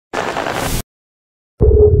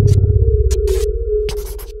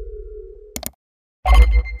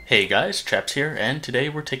Hey guys, Chaps here, and today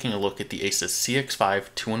we're taking a look at the ASUS CX5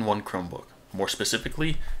 2-in-1 Chromebook. More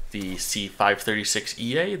specifically, the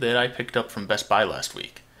C536EA that I picked up from Best Buy last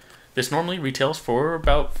week. This normally retails for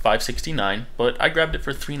about $569, but I grabbed it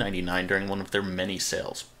for $399 during one of their many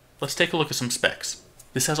sales. Let's take a look at some specs.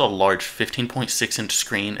 This has a large 15.6-inch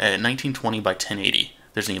screen at 1920 by 1080.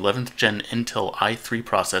 There's an 11th gen Intel i3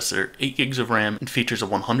 processor, 8 gigs of RAM, and features a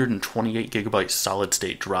 128 gigabyte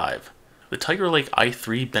solid-state drive. The Tiger Lake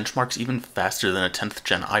i3 benchmarks even faster than a 10th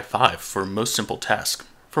gen i5 for most simple tasks.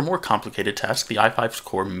 For more complicated tasks, the i5's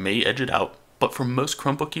core may edge it out, but for most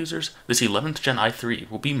Chromebook users, this 11th gen i3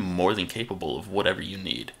 will be more than capable of whatever you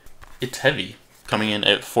need. It's heavy, coming in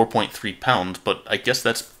at 4.3 pounds, but I guess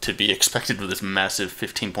that's to be expected with this massive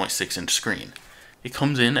 15.6-inch screen. It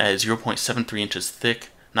comes in at 0.73 inches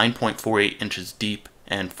thick, 9.48 inches deep,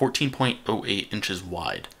 and 14.08 inches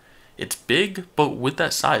wide. It's big, but with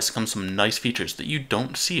that size comes some nice features that you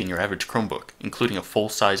don't see in your average Chromebook, including a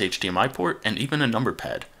full-size HDMI port and even a number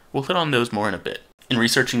pad. We'll hit on those more in a bit. In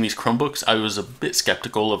researching these Chromebooks, I was a bit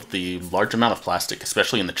skeptical of the large amount of plastic,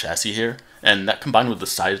 especially in the chassis here, and that combined with the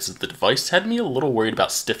size of the device had me a little worried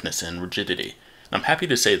about stiffness and rigidity. I'm happy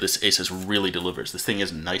to say this ASUS really delivers. This thing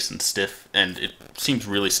is nice and stiff, and it seems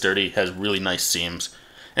really sturdy, has really nice seams.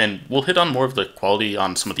 And we'll hit on more of the quality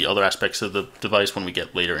on some of the other aspects of the device when we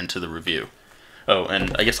get later into the review. Oh,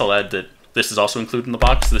 and I guess I'll add that this is also included in the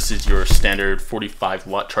box. This is your standard 45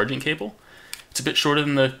 watt charging cable. It's a bit shorter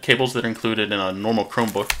than the cables that are included in a normal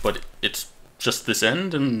Chromebook, but it's just this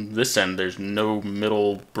end and this end. There's no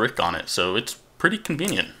middle brick on it, so it's pretty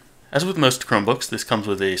convenient. As with most Chromebooks, this comes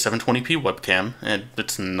with a 720p webcam, and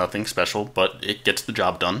it's nothing special, but it gets the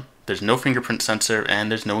job done. There's no fingerprint sensor, and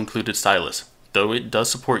there's no included stylus, though it does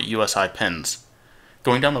support USI pens.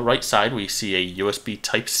 Going down the right side, we see a USB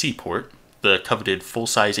Type-C port, the coveted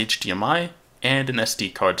full-size HDMI, and an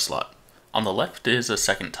SD card slot. On the left is a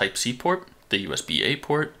second Type-C port, the USB-A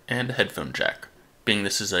port, and a headphone jack. Being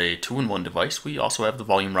this is a 2-in-1 device, we also have the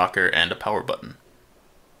volume rocker and a power button.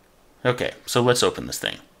 Okay, so let's open this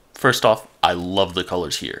thing. First off, I love the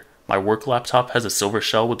colors here. My work laptop has a silver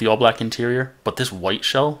shell with the all-black interior, but this white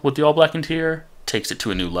shell with the all-black interior takes it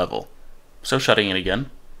to a new level. So shutting it again,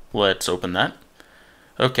 let's open that.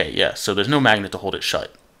 Okay, yeah, so there's no magnet to hold it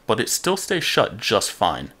shut, but it still stays shut just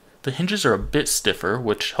fine. The hinges are a bit stiffer,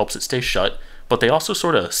 which helps it stay shut, but they also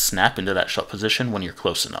sort of snap into that shut position when you're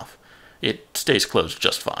close enough. It stays closed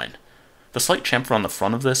just fine. The slight chamfer on the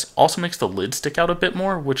front of this also makes the lid stick out a bit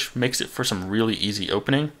more, which makes it for some really easy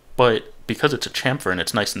opening, but because it's a chamfer and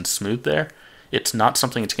it's nice and smooth there, it's not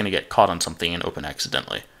something that's going to get caught on something and open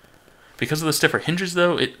accidentally. Because of the stiffer hinges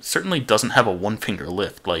though, it certainly doesn't have a one-finger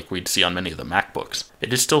lift like we'd see on many of the MacBooks.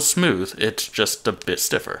 It is still smooth, it's just a bit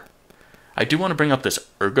stiffer. I do want to bring up this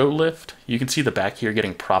ergo lift. You can see the back here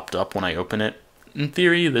getting propped up when I open it. In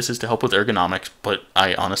theory, this is to help with ergonomics, but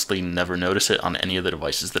I honestly never notice it on any of the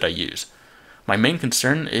devices that I use. My main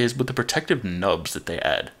concern is with the protective nubs that they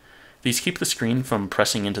add. These keep the screen from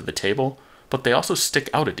pressing into the table, but they also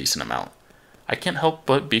stick out a decent amount. I can't help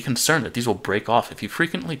but be concerned that these will break off if you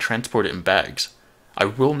frequently transport it in bags. I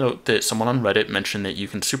will note that someone on Reddit mentioned that you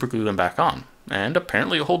can superglue them back on, and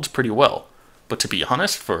apparently it holds pretty well. But to be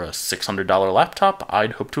honest, for a $600 laptop,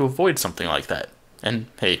 I'd hope to avoid something like that. And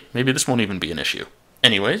hey, maybe this won't even be an issue.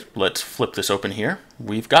 Anyways, let's flip this open here.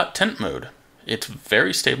 We've got tent mode. It's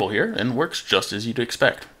very stable here and works just as you'd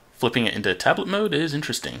expect. Flipping it into tablet mode is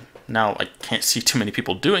interesting. Now, I can't see too many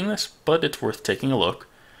people doing this, but it's worth taking a look.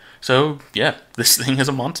 So yeah, this thing is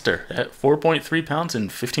a monster. At 4.3 pounds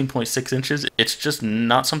and 15.6 inches, it's just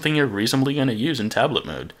not something you're reasonably going to use in tablet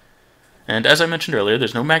mode. And as I mentioned earlier,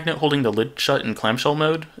 there's no magnet holding the lid shut in clamshell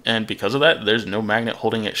mode, and because of that, there's no magnet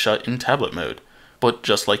holding it shut in tablet mode. But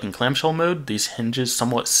just like in clamshell mode, these hinges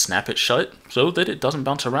somewhat snap it shut so that it doesn't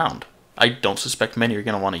bounce around. I don't suspect many are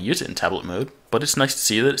going to want to use it in tablet mode, but it's nice to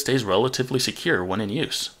see that it stays relatively secure when in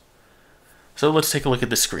use. So let's take a look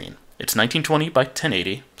at this screen. It's 1920 by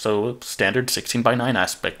 1080, so a standard 16 by 9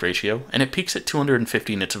 aspect ratio, and it peaks at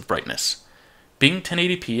 250 nits of brightness. Being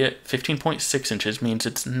 1080p at 15.6 inches means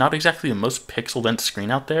it's not exactly the most pixel-dense screen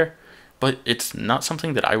out there, but it's not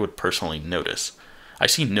something that I would personally notice. I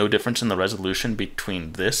see no difference in the resolution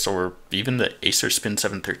between this or even the Acer Spin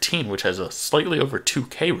 713, which has a slightly over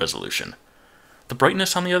 2K resolution. The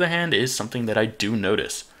brightness, on the other hand, is something that I do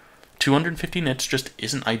notice. 250 nits just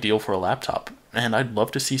isn't ideal for a laptop, and I'd love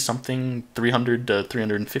to see something 300 to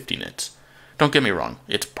 350 nits. Don't get me wrong,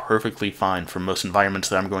 it's perfectly fine for most environments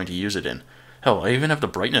that I'm going to use it in. Hell, I even have the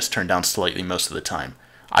brightness turned down slightly most of the time.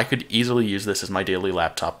 I could easily use this as my daily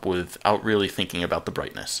laptop without really thinking about the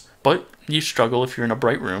brightness. But you struggle if you're in a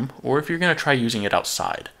bright room, or if you're going to try using it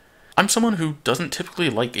outside. I'm someone who doesn't typically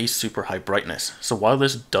like a super high brightness, so while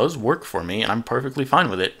this does work for me and I'm perfectly fine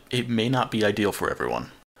with it, it may not be ideal for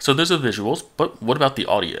everyone. So there's the visuals, but what about the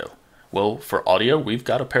audio? Well, for audio, we've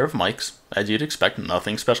got a pair of mics. As you'd expect,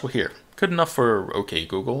 nothing special here. Good enough for OK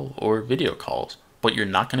Google or video calls, but you're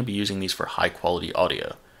not going to be using these for high quality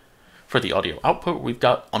audio. For the audio output, we've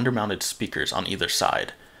got undermounted speakers on either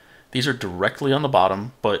side. These are directly on the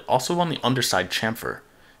bottom, but also on the underside chamfer.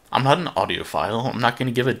 I'm not an audiophile, I'm not going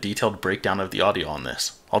to give a detailed breakdown of the audio on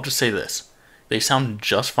this. I'll just say this. They sound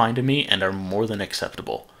just fine to me and are more than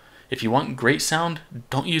acceptable. If you want great sound,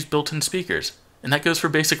 don't use built-in speakers. And that goes for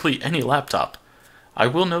basically any laptop. I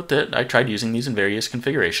will note that I tried using these in various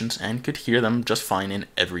configurations and could hear them just fine in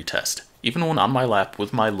every test, even when on my lap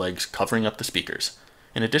with my legs covering up the speakers.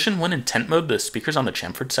 In addition, when in tent mode, the speakers on the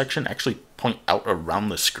chamfered section actually point out around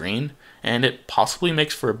the screen, and it possibly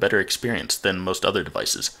makes for a better experience than most other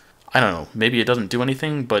devices. I don't know, maybe it doesn't do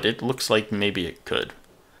anything, but it looks like maybe it could.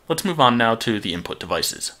 Let's move on now to the input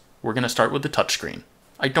devices. We're going to start with the touchscreen.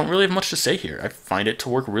 I don't really have much to say here. I find it to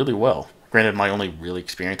work really well. Granted, my only real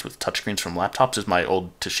experience with touchscreens from laptops is my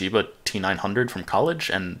old Toshiba T900 from college,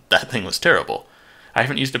 and that thing was terrible. I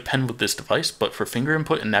haven't used a pen with this device, but for finger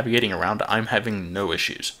input and navigating around, I'm having no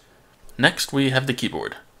issues. Next, we have the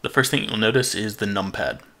keyboard. The first thing you'll notice is the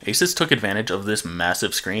numpad. ASUS took advantage of this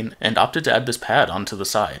massive screen and opted to add this pad onto the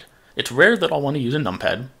side. It's rare that I'll want to use a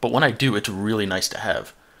numpad, but when I do, it's really nice to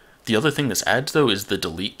have. The other thing this adds, though, is the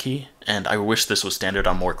delete key, and I wish this was standard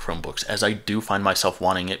on more Chromebooks, as I do find myself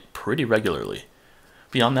wanting it pretty regularly.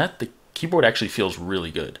 Beyond that, the keyboard actually feels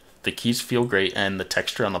really good. The keys feel great, and the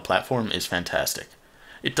texture on the platform is fantastic.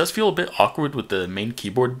 It does feel a bit awkward with the main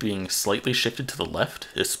keyboard being slightly shifted to the left,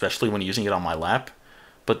 especially when using it on my lap,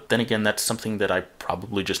 but then again, that's something that I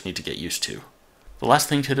probably just need to get used to. The last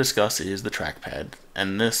thing to discuss is the trackpad,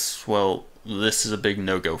 and this is a big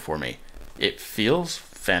no-go for me. It feels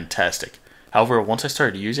fantastic. However, once I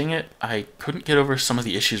started using it, I couldn't get over some of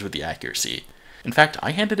the issues with the accuracy. In fact,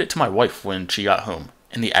 I handed it to my wife when she got home,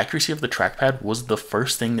 and the accuracy of the trackpad was the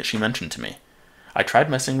first thing that she mentioned to me. I tried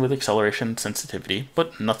messing with acceleration sensitivity,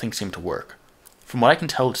 but nothing seemed to work. From what I can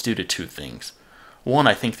tell, it's due to two things. One,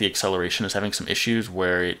 I think the acceleration is having some issues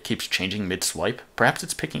where it keeps changing mid-swipe. Perhaps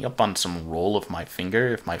it's picking up on some roll of my finger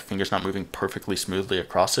if my finger's not moving perfectly smoothly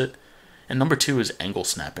across it. And number two is angle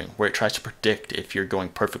snapping, where it tries to predict if you're going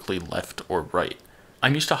perfectly left or right.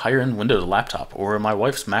 I'm used to higher-end Windows laptop or my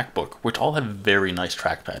wife's MacBook, which all have very nice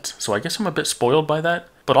trackpads, so I guess I'm a bit spoiled by that.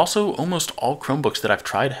 But also, almost all Chromebooks that I've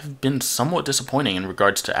tried have been somewhat disappointing in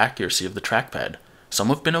regards to accuracy of the trackpad. Some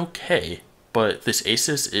have been okay, but this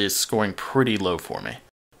ASUS is scoring pretty low for me.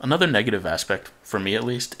 Another negative aspect, for me at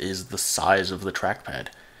least, is the size of the trackpad.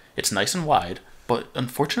 It's nice and wide, but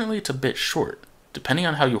unfortunately it's a bit short. Depending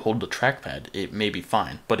on how you hold the trackpad, it may be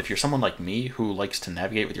fine, but if you're someone like me who likes to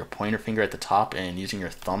navigate with your pointer finger at the top and using your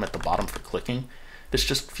thumb at the bottom for clicking, this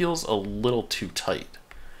just feels a little too tight.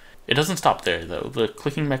 It doesn't stop there though, the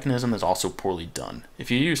clicking mechanism is also poorly done.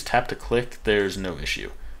 If you use tap to click, there's no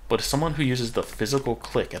issue. But as someone who uses the physical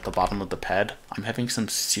click at the bottom of the pad, I'm having some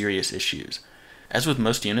serious issues. As with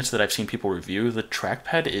most units that I've seen people review, the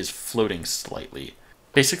trackpad is floating slightly.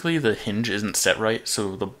 Basically, the hinge isn't set right,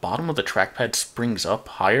 so the bottom of the trackpad springs up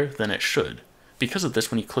higher than it should. Because of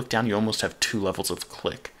this, when you click down, you almost have two levels of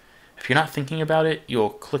click. If you're not thinking about it, you'll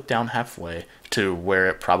click down halfway to where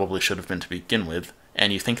it probably should have been to begin with,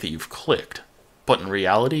 and you think that you've clicked. But in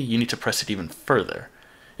reality, you need to press it even further.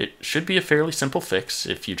 It should be a fairly simple fix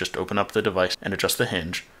if you just open up the device and adjust the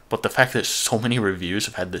hinge, but the fact that so many reviews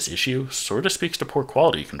have had this issue sort of speaks to poor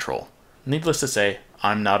quality control. Needless to say,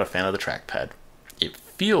 I'm not a fan of the trackpad. It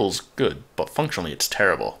feels good, but functionally it's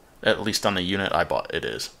terrible. At least on the unit I bought, it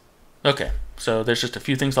is. Okay, so there's just a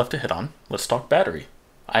few things left to hit on. Let's talk battery.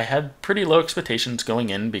 I had pretty low expectations going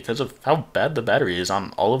in because of how bad the battery is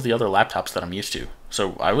on all of the other laptops that I'm used to,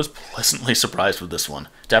 so I was pleasantly surprised with this one.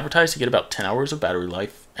 It's advertised to get about 10 hours of battery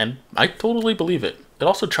life, and I totally believe it. It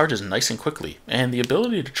also charges nice and quickly, and the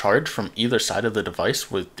ability to charge from either side of the device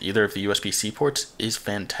with either of the USB-C ports is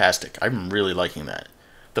fantastic. I'm really liking that.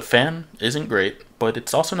 The fan isn't great, but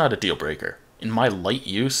it's also not a deal breaker. In my light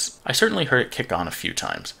use, I certainly heard it kick on a few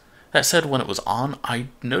times. That said, when it was on, I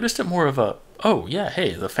noticed it more of a, oh yeah,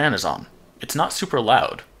 hey, the fan is on. It's not super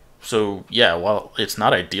loud. So yeah, while it's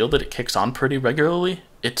not ideal that it kicks on pretty regularly,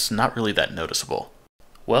 it's not really that noticeable.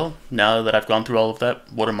 Well, now that I've gone through all of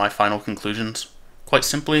that, what are my final conclusions? Quite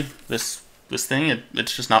simply, this thing,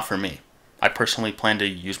 it's just not for me. I personally plan to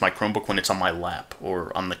use my Chromebook when it's on my lap,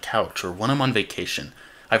 or on the couch, or when I'm on vacation.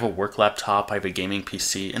 I have a work laptop, I have a gaming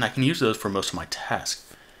PC, and I can use those for most of my tasks.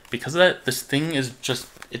 Because of that, this thing is just,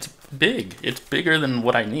 it's big. It's bigger than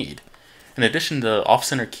what I need. In addition, the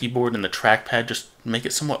off-center keyboard and the trackpad just make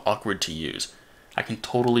it somewhat awkward to use. I can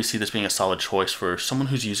totally see this being a solid choice for someone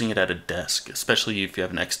who's using it at a desk, especially if you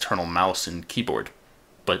have an external mouse and keyboard.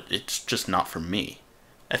 But it's just not for me.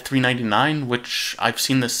 At $399, which I've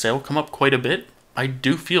seen this sale come up quite a bit, I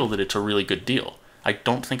do feel that it's a really good deal. I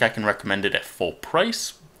don't think I can recommend it at full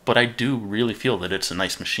price, but I do really feel that it's a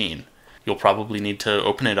nice machine. You'll probably need to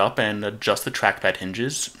open it up and adjust the trackpad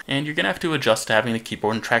hinges, and you're going to have to adjust to having the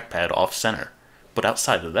keyboard and trackpad off-center. But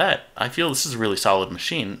outside of that, I feel this is a really solid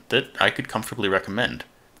machine that I could comfortably recommend.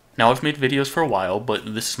 Now, I've made videos for a while,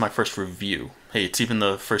 but this is my first review. Hey, it's even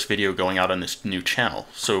the first video going out on this new channel,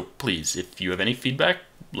 so please, if you have any feedback,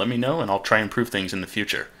 let me know and I'll try and improve things in the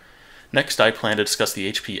future. Next, I plan to discuss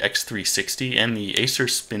the HP X360 and the Acer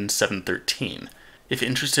Spin 713. If you're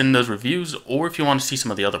interested in those reviews, or if you want to see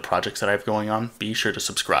some of the other projects that I have going on, be sure to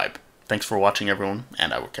subscribe. Thanks for watching, everyone,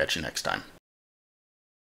 and I will catch you next time.